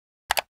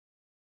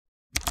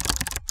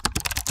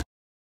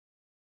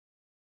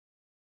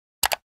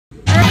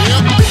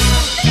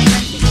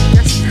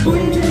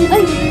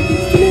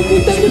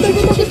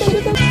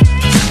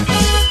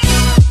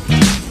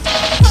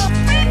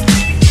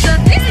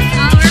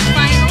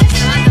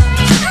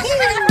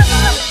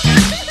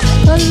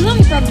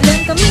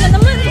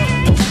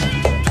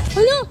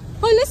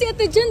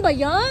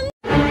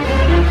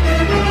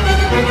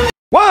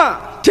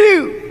1,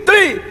 2,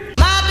 3.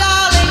 My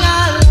darling,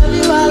 I love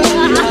you, I love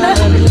you, I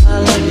love you,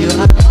 I love you,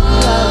 I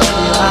love you, I love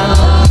you,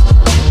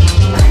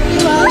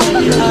 I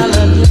love you, I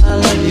love you, I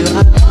love you, I love you.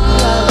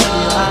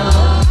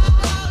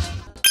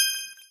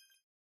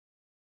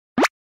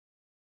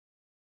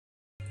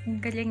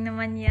 Ang galing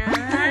naman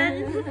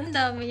yan. Ang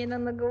dami niya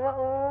nang nagawa,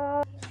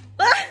 oh.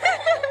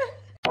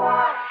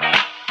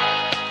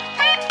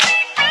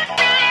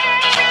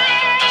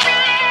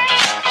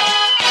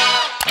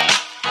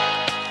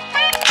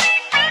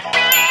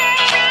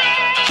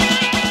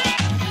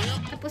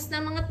 Tapos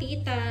na mga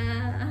tita.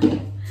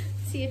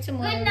 See you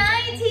tomorrow. Good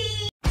night,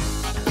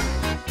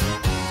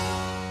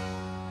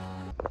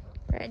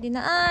 ready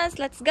na us.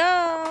 Let's go.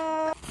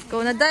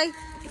 Go na, day.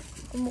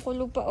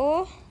 Kumukulog pa,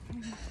 oh.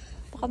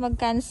 Baka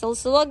mag-cancel.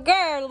 So,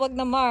 girl, wag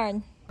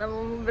naman.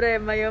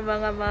 Namumbrema yung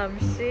mga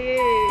mamsi.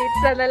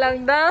 Pizza na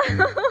lang daw.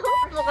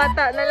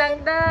 Mukata na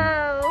lang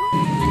daw.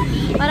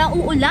 Parang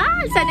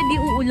uulan. Sana di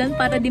uulan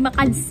para di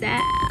makansel.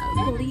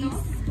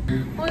 Please.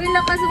 Uy,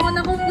 lakas mo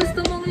na kung gusto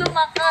mong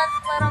lumakas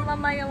para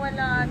mamaya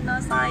wala na.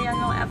 Sayang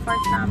yung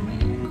effort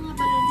namin. Mga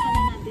balon sana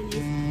natin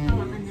is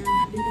hawakan na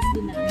natin. Tapos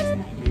doon na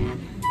lang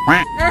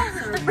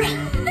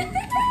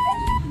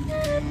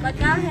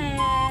Pagkahe.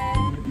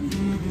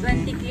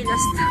 20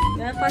 kilos na.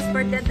 Yan,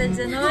 passport natin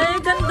dyan. Uy,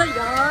 ganda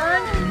yan.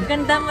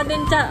 Ganda mo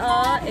din siya,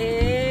 oh.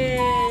 Eh.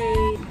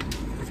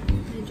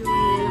 Medyo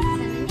relaxan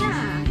na niya.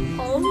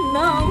 Oh,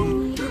 no.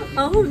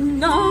 Oh,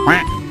 no.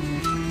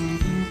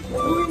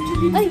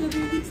 Ay!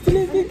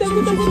 Tago.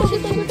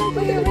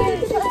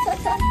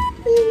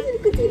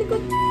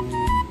 Silikot.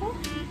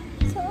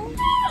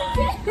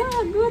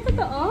 Gago,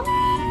 totoo?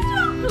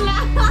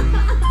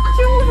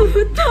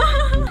 Chuta!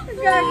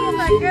 Gago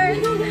na, girl.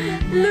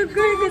 Look,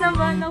 girl,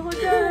 ginabahan ako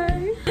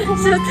dyan.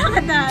 Shoot ka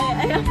dahil.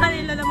 Ayaw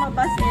kanila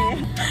lumabas eh.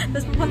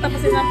 Tapos pupunta pa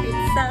sila ng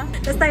pizza.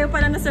 Tapos tayo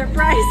pala na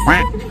surprise.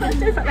 Sana,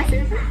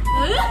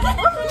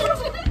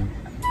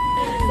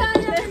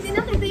 hindi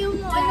nakita yung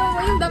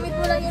yung damit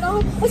mo lang yun. Oh,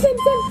 san?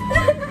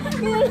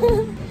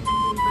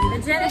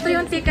 Jen, ito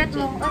yung ticket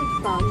mo. Ay,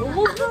 bago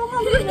mo.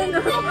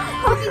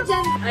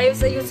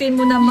 Ayos-ayusin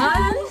mo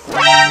naman.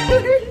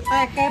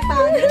 Pake,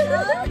 pangit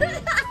na.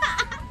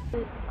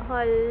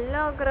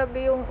 Hala,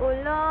 grabe yung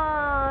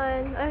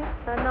ulan. Ay,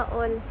 sana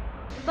all.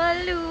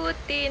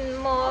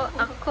 Balutin mo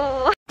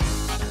ako.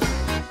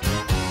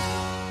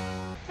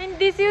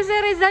 Hindi si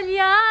Jose Rizal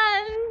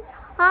yan.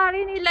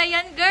 Hari nila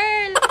yan,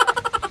 girl.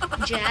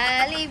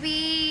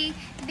 Jollibee,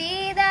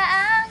 bida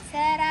ang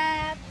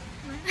sarap.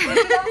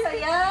 Bida ang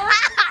saya.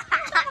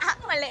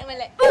 Mali.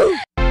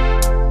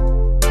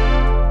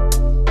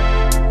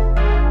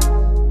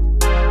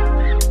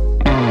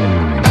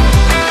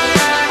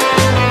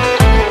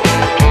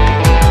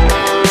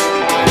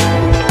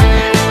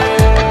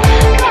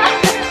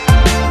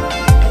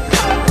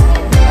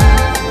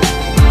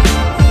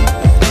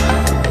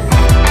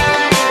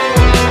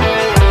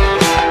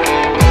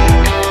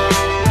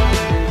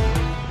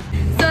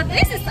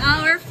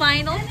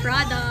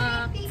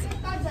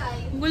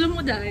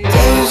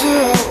 Days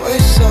are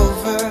always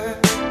over.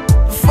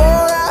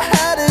 Before I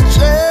had a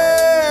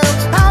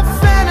chance, I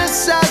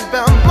fantasized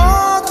about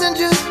more than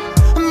just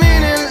a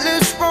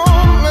meaningless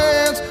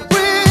romance.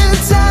 With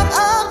time,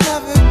 I'll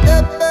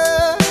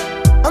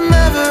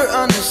never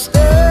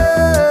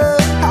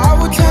understand how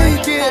would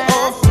take it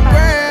all for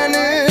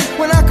granted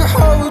when I could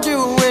hold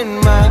you in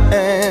my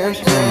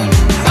hands.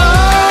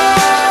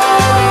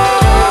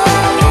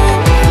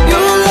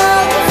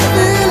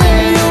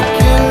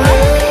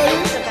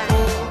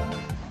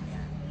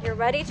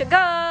 Ready to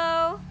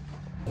go!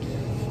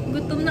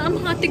 Gutom na ang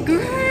mga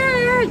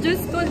girl!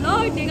 Diyos ko,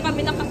 Lord! Hindi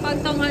kami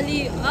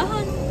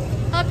nakapagtanghalian.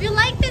 Hope you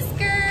like this,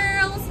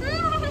 girls!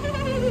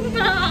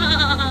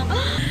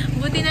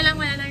 Buti na lang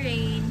wala na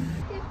rain.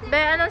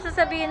 Be, anong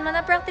sasabihin mo?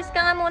 Na-practice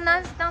ka nga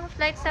muna ng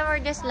flight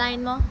stewardess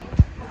line mo.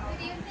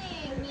 Good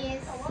evening,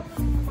 Miss.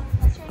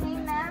 What's your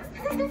name, ma'am?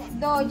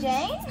 Ďaŭ𝙖.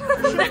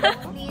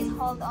 Please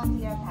hold on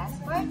to your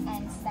passport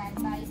and stand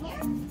by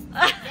here.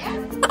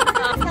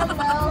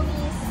 Hello,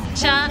 Miss.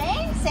 Same.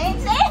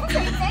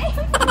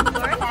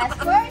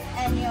 Passport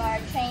and your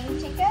train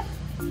ticket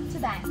to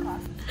Bangkok.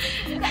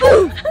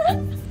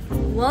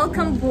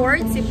 Welcome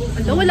board, Cebu.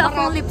 Ano, wala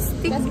akong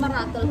lipstick. Mas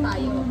maratol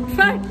tayo.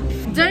 Fuck!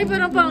 Jai,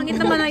 parang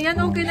pangit naman na yan.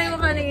 Okay na yung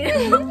kanina.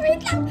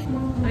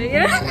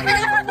 Ayan.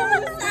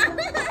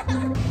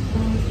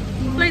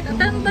 Flight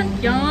attendant,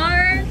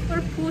 yarn,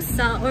 or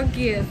pusa, or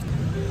gift.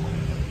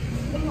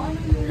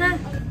 Ha?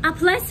 A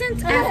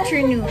pleasant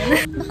afternoon.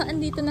 Baka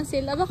andito na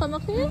sila. Baka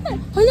makita.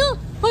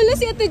 Hala,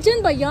 si Ate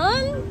Jen ba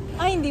yan?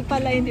 Ay, hindi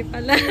pala.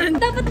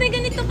 Dapat may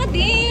ganito ka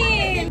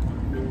din.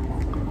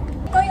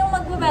 Ikaw yung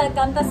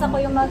mag-welcome, tapos ako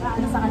yung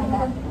mag-ano sa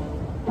kanila.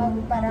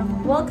 Parang,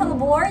 welcome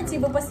aboard,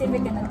 Cebu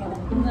Pacific, ganun.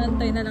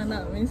 Nantay na lang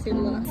namin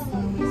sila.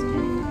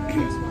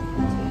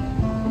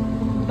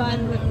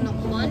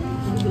 Mahanakhon.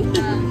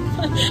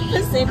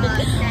 Pacific.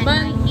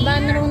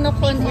 Mahanakhon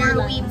Before we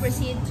Airlines.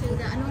 proceed to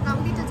the, anong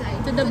tawag dito tayo?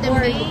 To the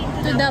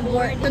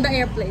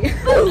airplane.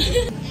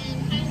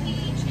 And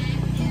kindly check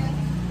if the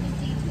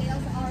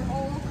details are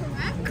all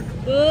correct.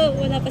 Oh,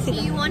 wala pa sila.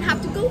 You won't have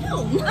to go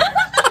home.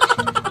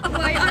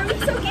 Why are we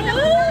talking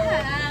about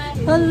that?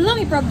 Hala,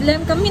 may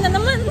problem kami na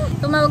naman.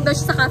 Tumawag daw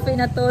siya sa cafe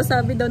na to.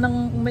 Sabi daw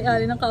ng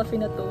may-ari ng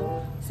cafe na to,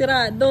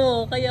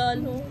 sirado. Kaya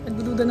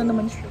nagdududa na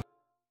naman siya.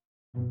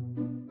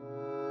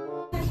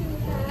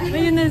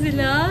 Ayun na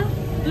sila.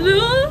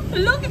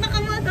 Hello,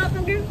 kinakamata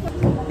akong girl.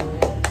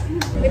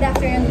 Good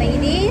afternoon,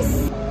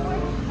 ladies.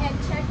 And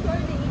check your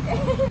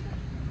details.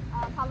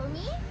 Follow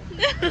me.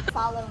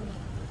 Follow me.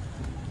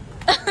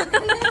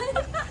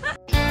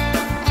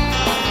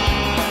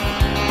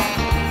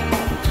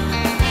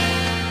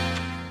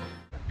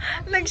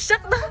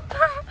 Nag-shock na.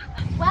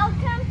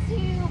 Welcome to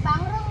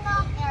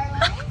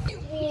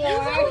𝙢𝙪𝙨𝙞𝙘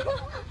Airlines.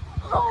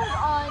 Hold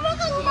on to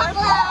your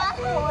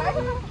passport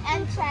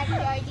and check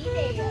your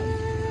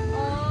details.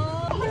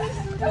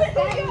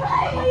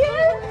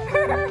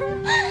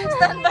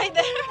 Stand by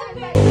there.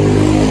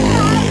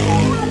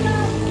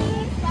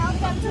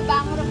 Welcome to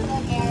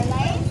𝙢𝙪𝙨𝙞𝙘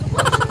Airlines.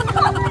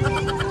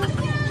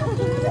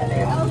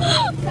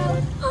 So,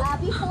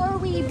 before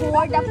we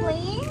board the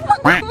plane,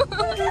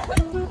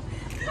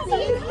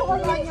 please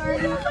hold on your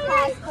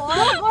passport.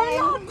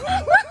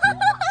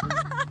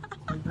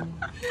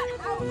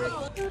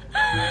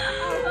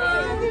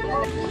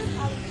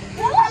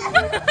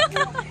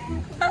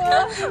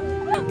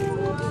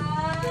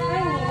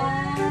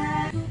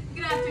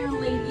 Good afternoon,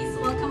 ladies.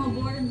 Welcome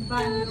aboard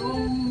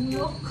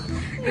𝙢𝙪𝙨𝙞𝙘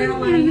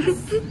Airlines.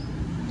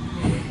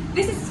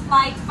 This is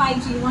flight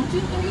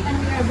 5G123 and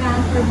we are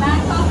bound for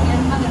Bangkok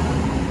and Mahanakhon.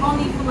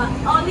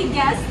 Only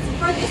guests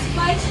for this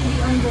flight should be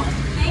on board.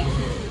 Thank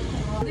you.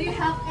 Do you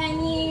have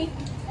any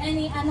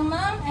ano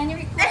ma'am? Any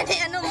request? Any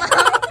ano ma'am?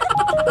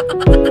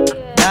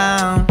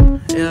 Down,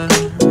 yeah.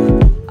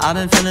 I've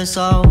been feeling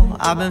so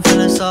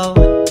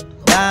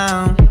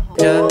down,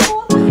 yeah.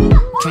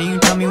 Can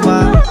you tell me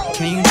why?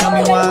 Can you tell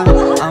me why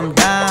I'm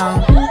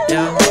down,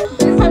 yeah.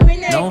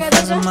 No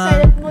friends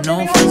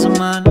of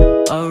mine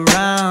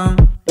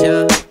around,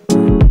 yeah.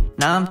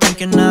 Now I'm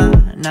thinking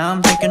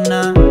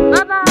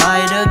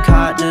might have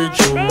caught the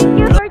jewel. Thank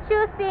you for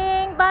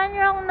choosing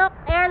𝙢𝙪𝙨𝙞𝙘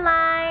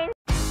Airlines.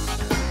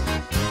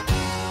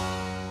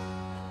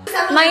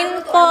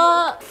 Mine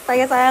po.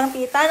 Sayang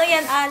tita. Ano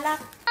yan, alak?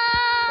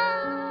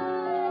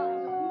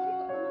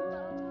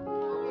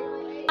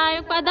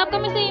 Ay, pa-adapt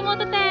kami sa imo,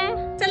 tate.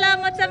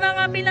 Salamat sa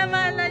mga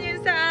pinamana niyo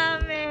sa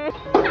amin.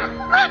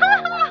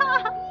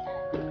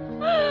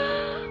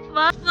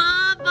 Bye-bye!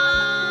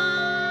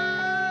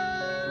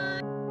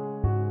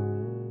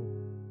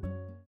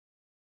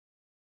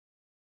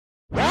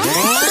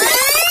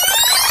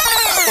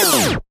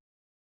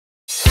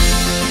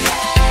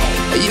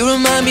 You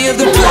remind me of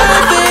the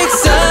perfect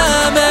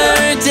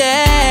summer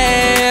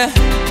day,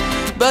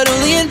 but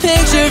only in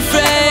picture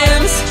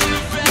frames.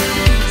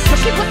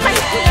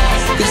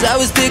 Cause I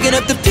was picking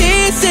up the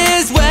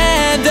pieces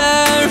when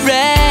the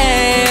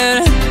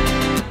rain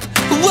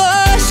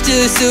washed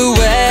us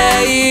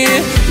away.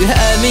 You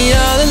had me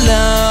all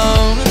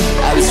alone.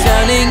 I was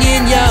drowning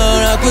in your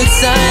awkward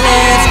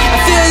silence.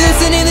 I feel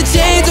loosening the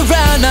chains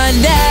around my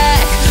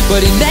neck,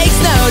 but it makes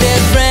no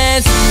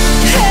difference.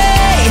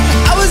 Hey,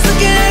 I was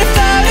looking at a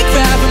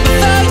photograph from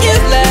before you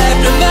left,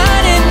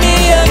 reminding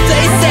me of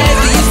places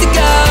we used to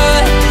go,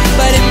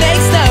 but it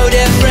makes no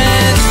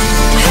difference.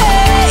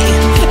 Hey,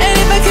 and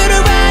if I could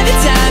rewind the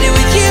time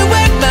when you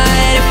were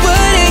mine, it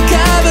wouldn't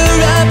cover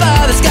up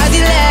all the scars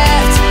you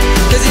left,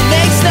 cause it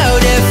makes no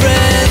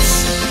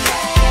difference.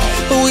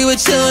 We were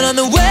chilling on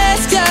the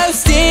West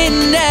Coast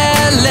in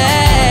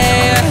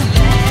LA,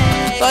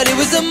 but it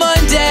was a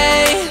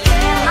Monday,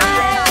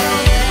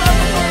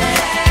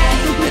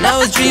 and I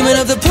was dreaming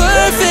of the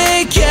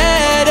perfect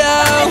getaway,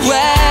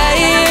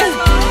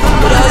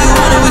 but all you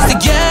wanted was to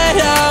get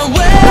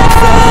away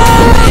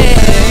from me.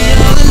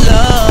 All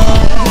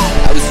alone,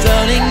 I was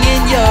drowning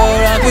in your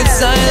awkward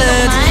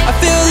silence. I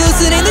feel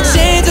loosening the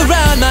chains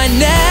around my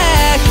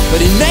neck, but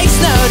it makes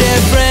no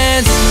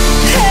difference.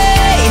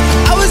 Hey,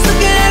 I was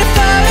looking at a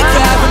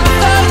photograph from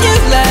before you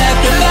left,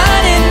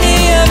 reminding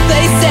me of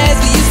places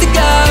we used to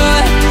go,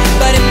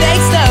 but it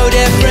makes no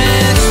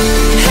difference.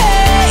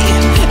 Hey,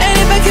 and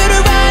if I could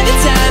rewind the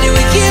time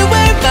when you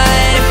were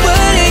mine, it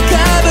wouldn't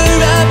cover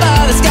up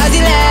all the scars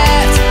you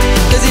left,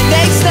 cause it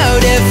makes no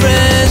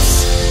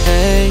difference.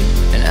 Hey,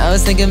 and I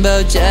was thinking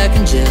about Jack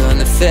and Jill and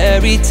the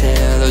fairy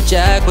tale. Oh,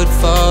 Jack would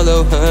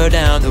follow her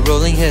down the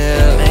rolling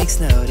hill. It makes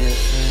no difference.